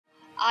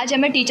आज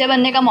हमें टीचर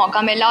बनने का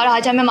मौका मिला और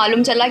आज हमें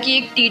मालूम चला कि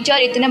एक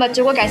टीचर इतने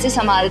बच्चों को कैसे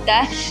संभालता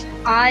है।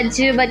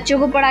 आज बच्चों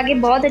को पढ़ा के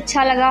बहुत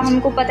अच्छा लगा।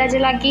 हमको पता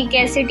चला कि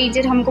कैसे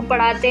टीचर हमको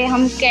पढ़ाते हैं,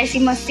 हम कैसी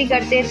मस्ती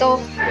करते हैं।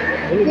 तो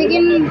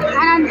लेकिन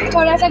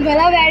थोड़ा सा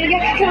गला बैठ गया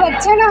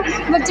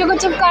क्योंकि बच्चों को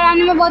चुप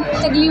कराने में बहुत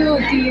तकलीफ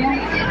होती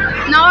है।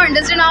 Now I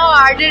understand how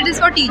hard it is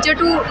for teacher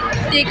to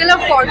take care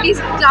of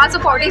class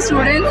of 40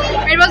 students.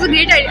 It was a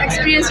great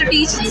experience to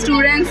teach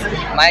students.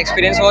 My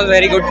experience was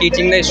very good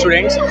teaching the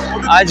students.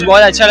 आज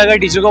बहुत अच्छा लगा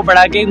teacher को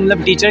पढ़ा के,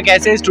 मतलब teacher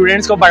कैसे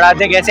students को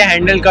पढ़ाते हैं, कैसे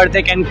हैंडल करते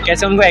हैं,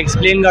 कैसे उनको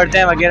एक्सप्लेन करते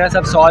हैं वगैरह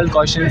सब सॉल्व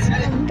क्वेश्चंस।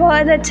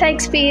 बहुत अच्छा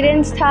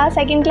एक्सपीरियंस था।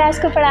 सेकंड क्लास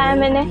को पढ़ाया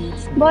मैंने।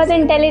 बहुत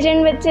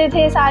इंटेलिजेंट बच्चे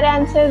थे, सारे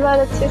आंसर बहुत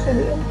अच्छे से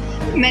दिए।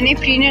 मैंने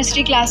प्री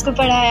नर्सरी क्लास को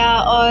पढ़ाया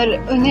और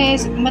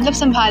उन्हें मतलब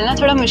संभालना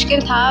थोड़ा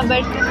मुश्किल था,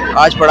 बट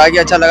आज पढ़ा के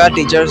अच्छा लगा।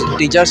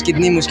 टीचर्स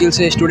कितनी मुश्किल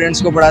से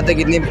स्टूडेंट्स को पढ़ाते हैं,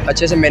 कितनी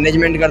अच्छे से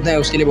मैनेजमेंट करते हैं,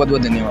 उसके लिए बहुत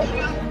बहुत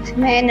धन्यवाद।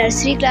 मैं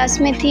नर्सरी क्लास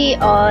में थी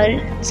और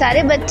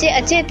सारे बच्चे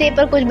अच्छे थे,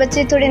 पर कुछ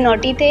बच्चे थोड़े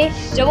नॉटी थे।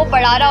 जब वो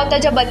पढ़ा रहा होता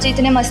है, जब बच्चे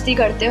इतने मस्ती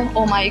करते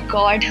हो, ओ माय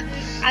गॉड।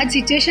 आज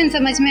सिचुएशन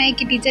समझ में आई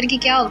कि टीचर की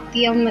क्या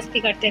होती है, हम मस्ती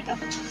करते थे।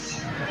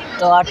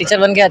 तो आज टीचर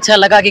बन के अच्छा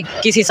लगा कि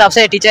किस हिसाब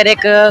से टीचर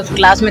एक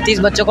क्लास में 30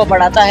 बच्चों को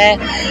पढ़ाता है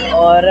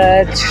और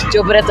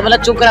चुप रहते,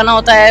 मतलब चुप कराना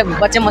होता है।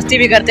 बच्चे मस्ती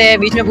भी करते हैं,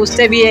 बीच में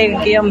पूछते भी है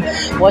कि हम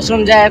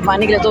वॉशरूम जाए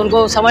पानी के लिए, तो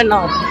उनको समझना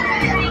होता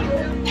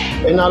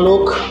है। In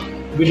Alok,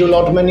 we do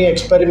lot many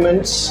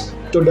experiments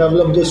to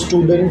develop the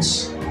students,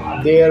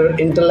 their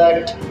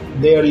intellect,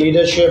 their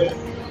leadership,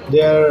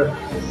 their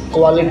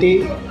quality,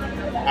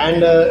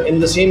 and in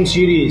the same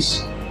series,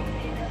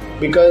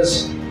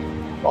 because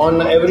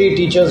on every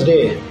teacher's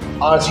day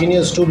our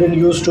senior student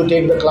used to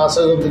take the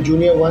classes of the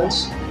junior ones,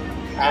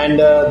 and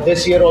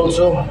this year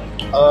also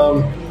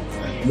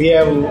we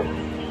have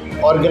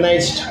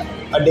organized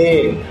a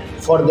day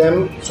for them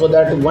so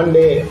that one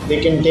day they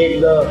can take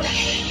the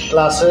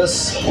classes,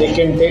 they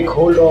can take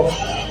hold of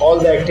all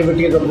the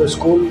activities of the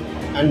school.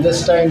 And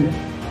this time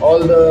all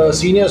the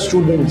senior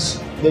students,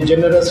 they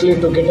generously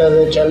took it as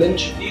a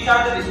challenge. These are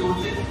the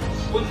resources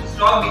which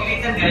stock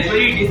decrease and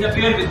gradually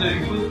disappear with the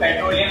reduced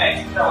petroleum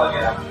etc.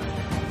 वगैरह।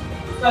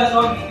 उसका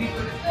stock decrease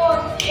तो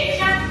एक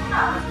शख्स ना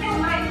उसने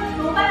हमारे को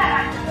global लगाया,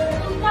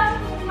 उसका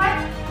ऊपर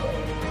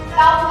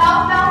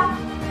डाउन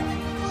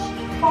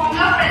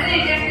फॉर्मूला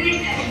प्रेजेंट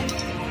है।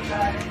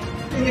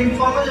 In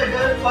informal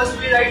letter, first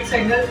we write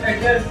signal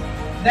address,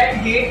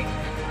 then gate,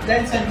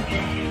 then send.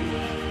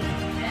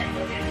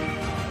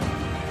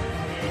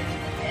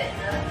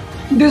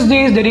 This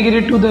day is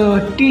dedicated to the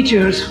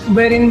teachers,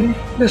 wherein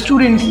the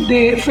students,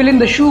 they fill in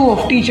the shoe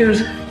of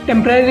teachers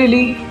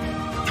temporarily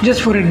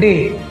just for a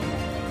day.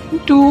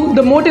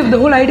 The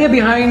whole idea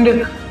behind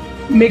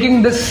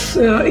making this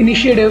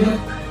initiative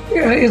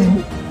is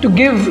to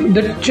give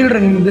the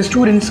children, the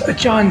students, a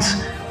chance.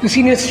 The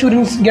senior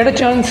students get a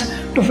chance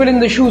to fill in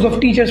the shoes of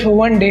teachers for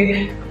one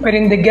day,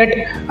 wherein they get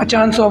a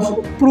chance of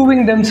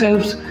proving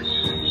themselves,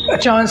 a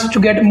chance to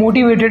get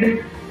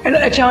motivated, and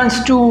a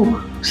chance to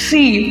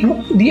see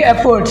the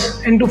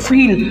efforts and to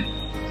feel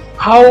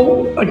how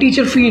a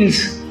teacher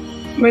feels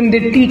when they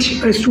teach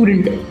a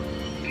student.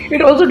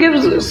 It also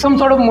gives some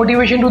sort of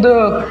motivation to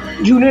the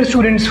junior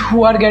students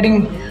who are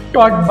getting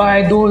taught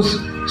by those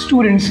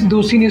students,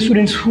 those senior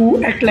students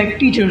who act like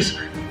teachers.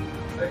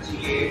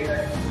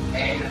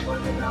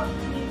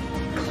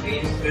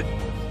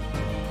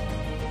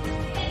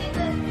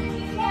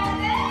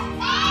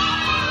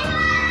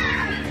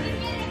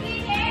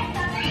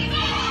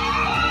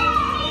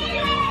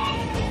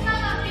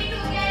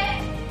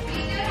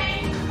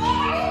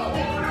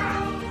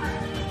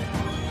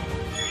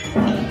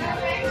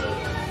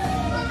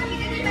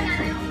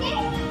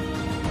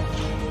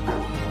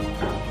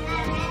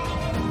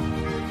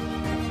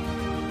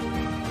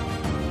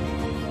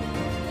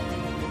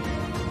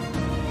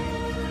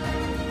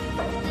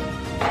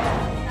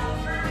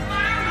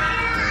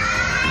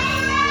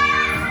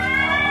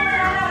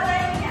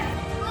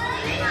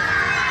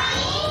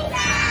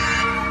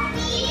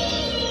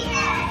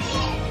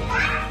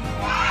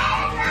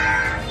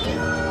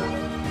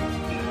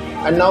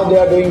 And now they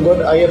are doing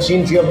good. I have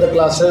seen few of the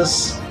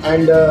classes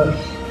and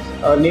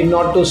need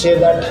not to say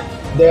that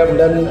they have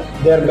done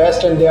their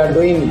best and they are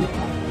doing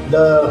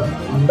the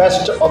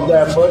best of the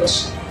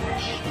efforts.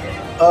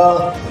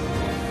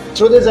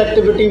 Through this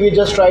activity we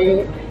just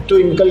trying to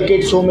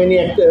inculcate so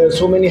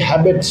many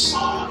habits,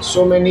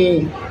 so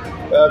many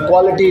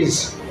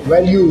qualities,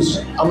 values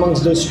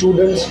amongst the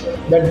students,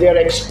 that their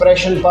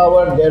expression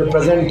power, their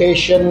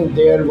presentation,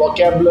 their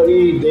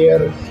vocabulary,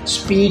 their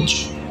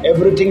speech,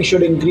 everything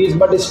should increase.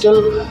 But still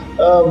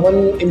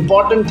one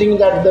important thing,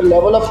 that the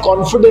level of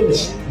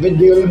confidence which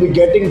they will be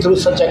getting through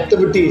such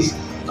activities,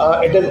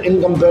 it is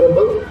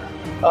incomparable.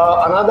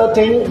 Another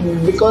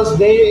thing, because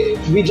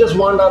we just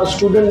want our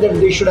students that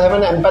they should have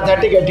an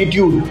empathetic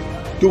attitude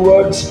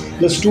towards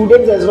the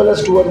students as well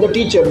as towards the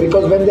teacher,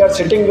 because when they are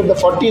sitting with the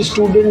 40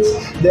 students,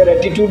 their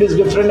attitude is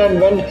different,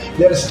 and when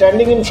they are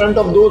standing in front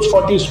of those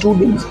 40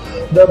 students,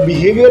 the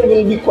behavior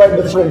will be quite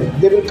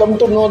different. They will come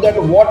to know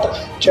that what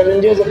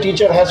challenges a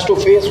teacher has to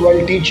face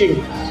while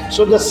teaching.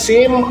 So the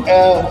same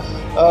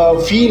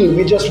feel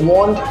we just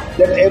want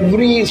that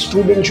every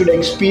student should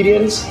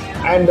experience,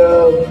 and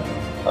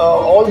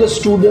all the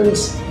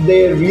students,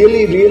 they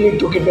really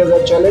took it as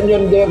a challenge,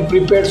 and they have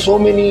prepared so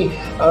many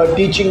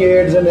teaching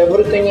aids and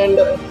everything, and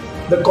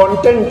the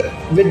content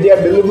which they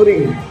are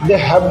delivering, they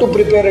have to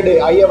prepare a day.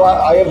 I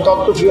have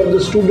talked to a few of the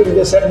students.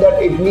 They said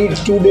that it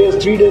needs 2 days,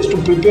 3 days to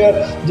prepare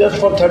just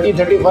for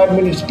 30-35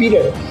 minutes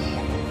period.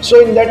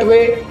 So in that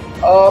way,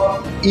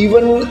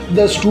 even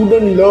the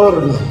student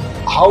learn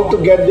how to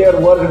get their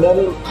work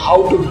done, how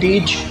to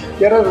teach.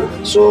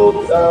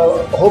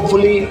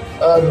 Hopefully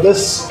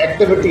this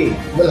activity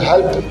will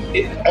help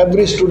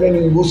every student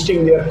in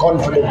boosting their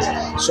confidence.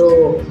 So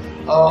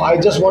I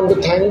just want to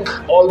thank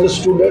all the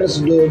students,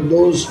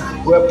 those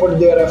who have put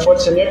their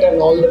efforts in it,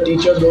 and all the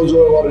teachers, those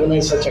who have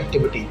organized such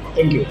activity.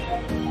 Thank you.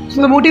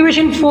 So the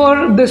motivation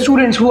for the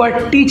students who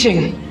are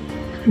teaching,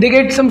 they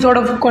get some sort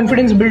of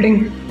confidence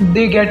building,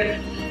 they get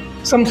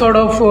some sort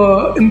of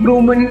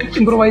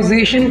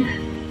improvisation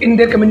in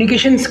their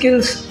communication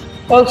skills,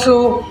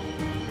 also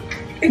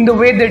in the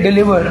way they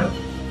deliver,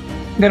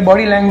 their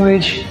body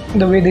language,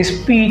 the way they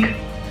speak.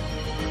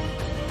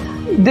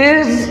 There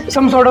is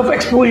some sort of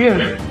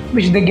exposure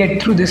which they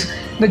get through this.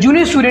 The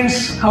junior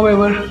students,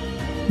 however,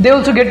 they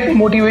also get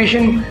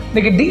motivation,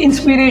 they get the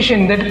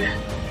inspiration,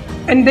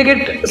 and they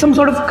get some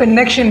sort of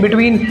connection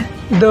between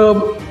the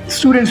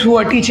students who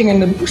are teaching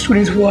and the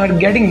students who are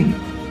getting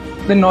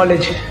the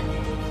knowledge.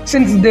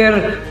 Since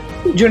their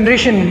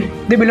generation,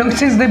 they belong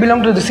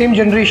to the same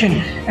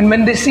generation, and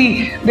when they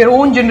see their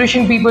own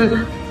generation people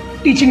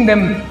teaching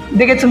them,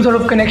 they get some sort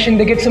of connection,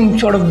 they get some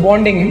sort of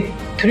bonding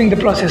during the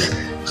process.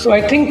 So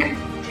I think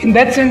in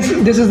that sense,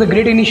 this is a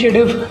great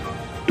initiative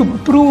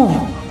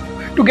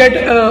to get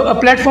a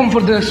platform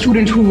for the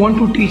students who want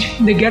to teach.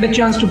 They get a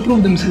chance to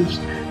prove themselves.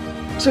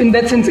 So in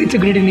that sense, it's a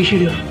great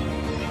initiative.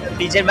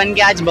 Teacher बन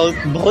के आज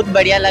बहुत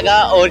बढ़िया लगा,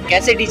 और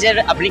कैसे teacher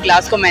अपनी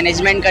class को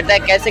मैनेजमेंट करता है,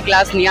 कैसे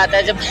क्लास नहीं आता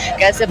है जब,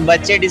 कैसे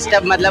बच्चे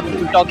डिस्टर्ब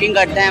मतलब टॉकिंग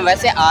करते हैं,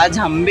 वैसे आज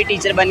हम भी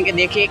टीचर बन के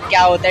देखें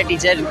क्या होता है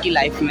टीचर की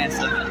लाइफ में।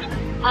 ऐसा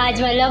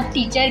आज मतलब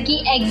टीचर की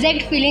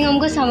एग्जैक्ट फीलिंग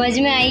हमको समझ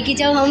में आई कि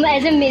जब हम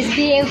ऐसे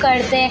मिसबिहेव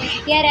करते हैं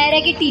या रह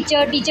रहे कि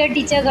टीचर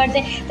करते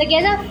हैं तो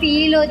कैसा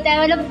फील होता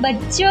है, मतलब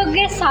बच्चों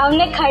के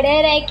सामने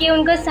खड़े रह के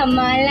उनको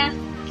संभालना।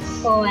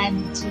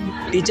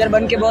 टीचर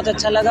बन के बहुत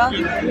अच्छा लगा,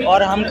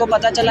 और हमको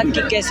पता चला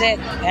कि कैसे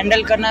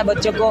हैंडल करना है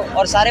बच्चों को,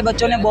 और सारे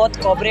बच्चों ने बहुत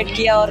कोऑपरेट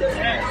किया और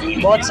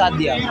बहुत साथ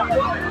दिया।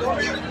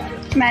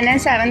 मैंने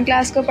 7th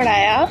क्लास को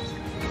पढ़ाया।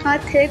 हाँ,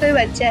 थे कोई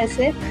बच्चे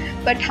ऐसे,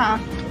 बट हाँ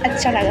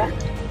अच्छा लगा।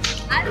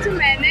 आज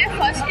मैंने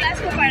 1st क्लास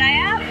को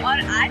पढ़ाया, और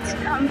आज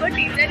हमको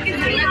टीचर की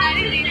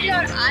जिम्मेदारी दी थी,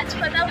 और आज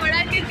पता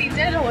पड़ा कि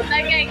टीचर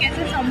होता क्या है,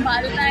 कैसे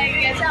संभालता है,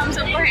 कैसे हम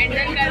सबको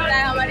हैंडल करता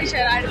है, हमारी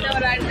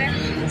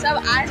शरारतें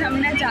सब आज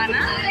हमने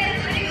जाना।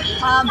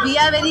 वी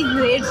आर वेरी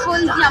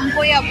ग्रेटफुल कि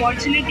हमको ये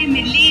अपॉर्चुनिटी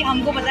मिली।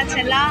 हमको पता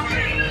चला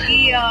कि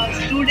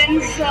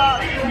स्टूडेंट्स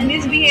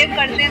मिसबिहेव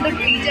करते हैं तो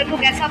टीचर को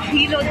कैसा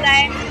फील होता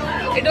है।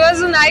 It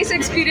was a nice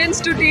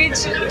experience to teach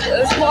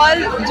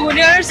small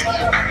juniors,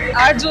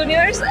 our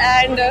juniors,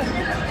 and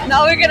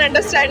now we can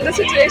understand the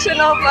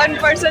situation of one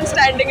person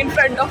standing in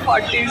front of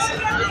 40s.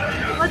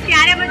 बहुत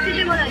प्यारे बच्चे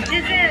थे, बहुत अच्छे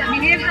से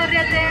बिहेव कर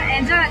रहे थे,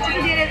 एंजॉय अच्छे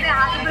से दे रहे थे,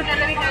 हाथ ऊपर कर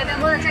रहे थे,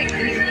 बहुत अच्छा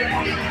एक्सपीरियंस किया।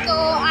 तो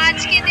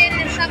आज के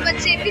दिन सब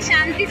बच्चे इतनी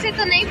शांति से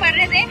तो नहीं पढ़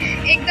रहे थे,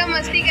 एकदम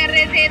मस्ती कर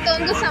रहे थे, तो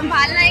उनको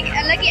संभालना एक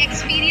अलग ही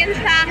एक्सपीरियंस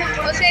था।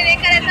 उसे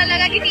देखकर ऐसा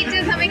लगा कि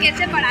टीचर्स हमें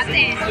कैसे पढ़ाते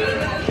हैं।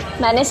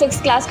 मैंने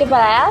 6th क्लास को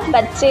पढ़ाया।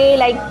 बच्चे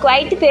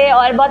क्वाइट थे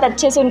और बहुत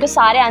अच्छे से उनको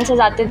सारे आंसर्स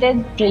आते थे।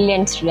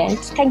 Brilliant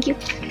students, thank you.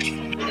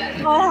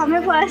 और हमें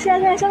फर्स्ट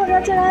क्लास में ऐसा पता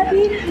चला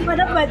कि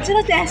मतलब बच्चों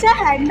को कैसे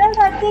हैंडल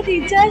करते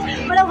टीचर्स,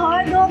 मतलब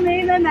हर 2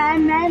 मिनट में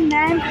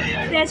मैम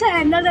कैसे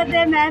हैंडल करते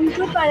हैं। मैम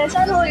खुद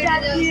परेशान हो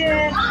जाती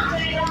है।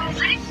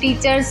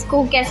 टीचर्स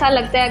को कैसा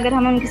लगता है अगर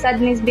हम उनके साथ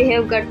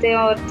मिसबिहेव करते हैं,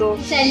 और तो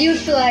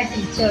salute to our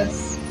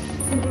teachers.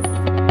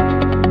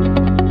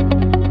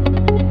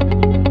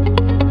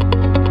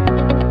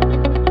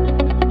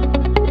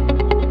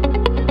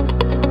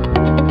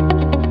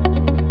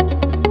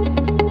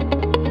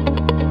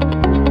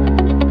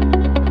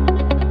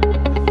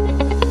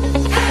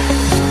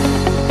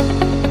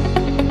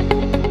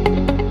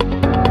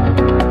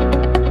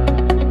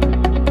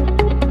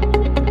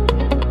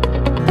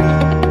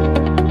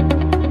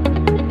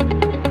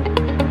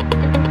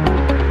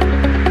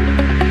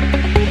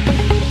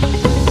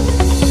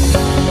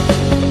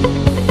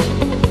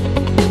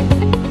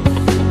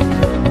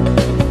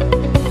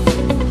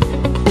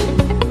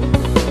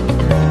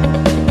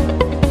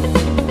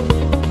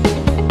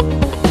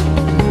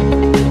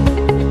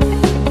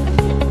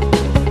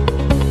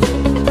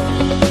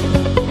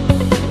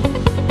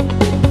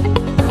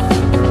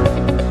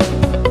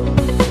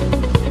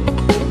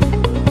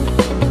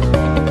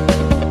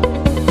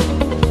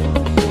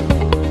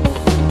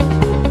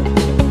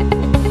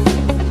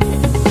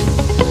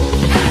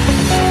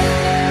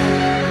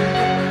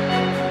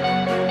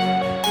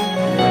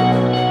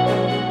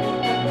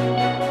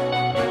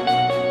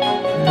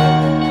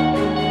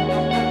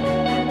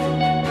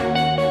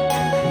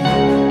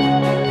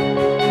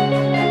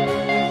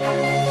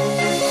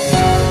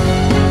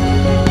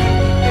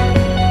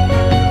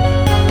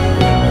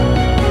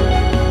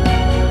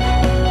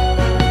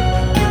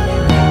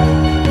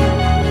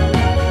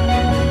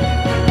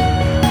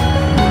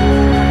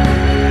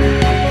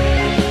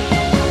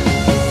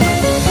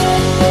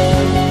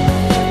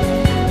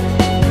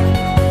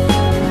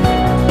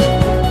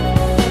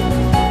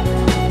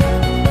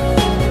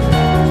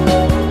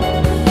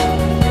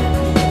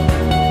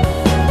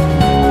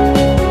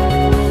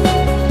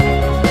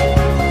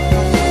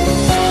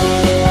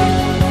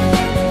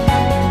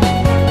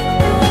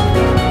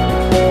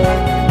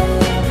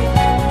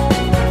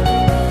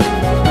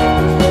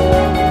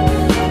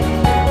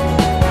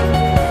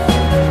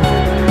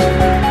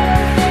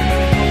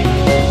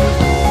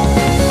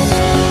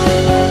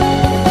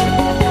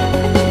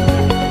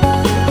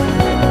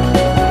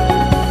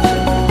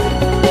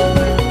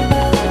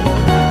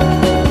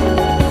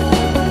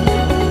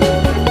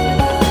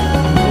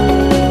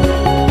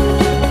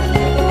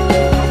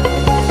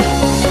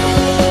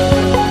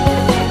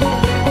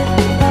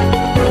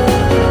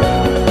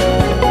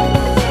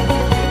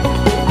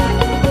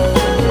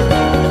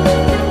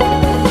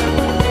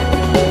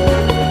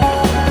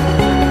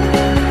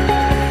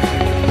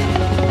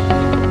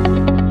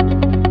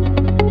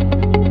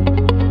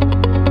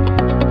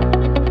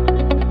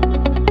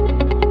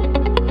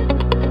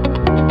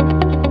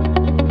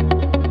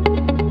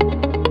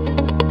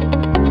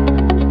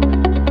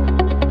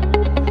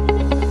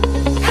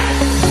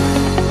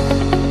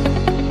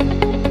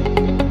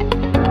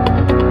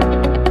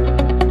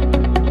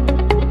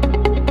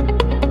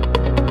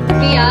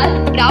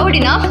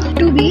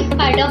 be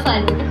part of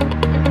Alu.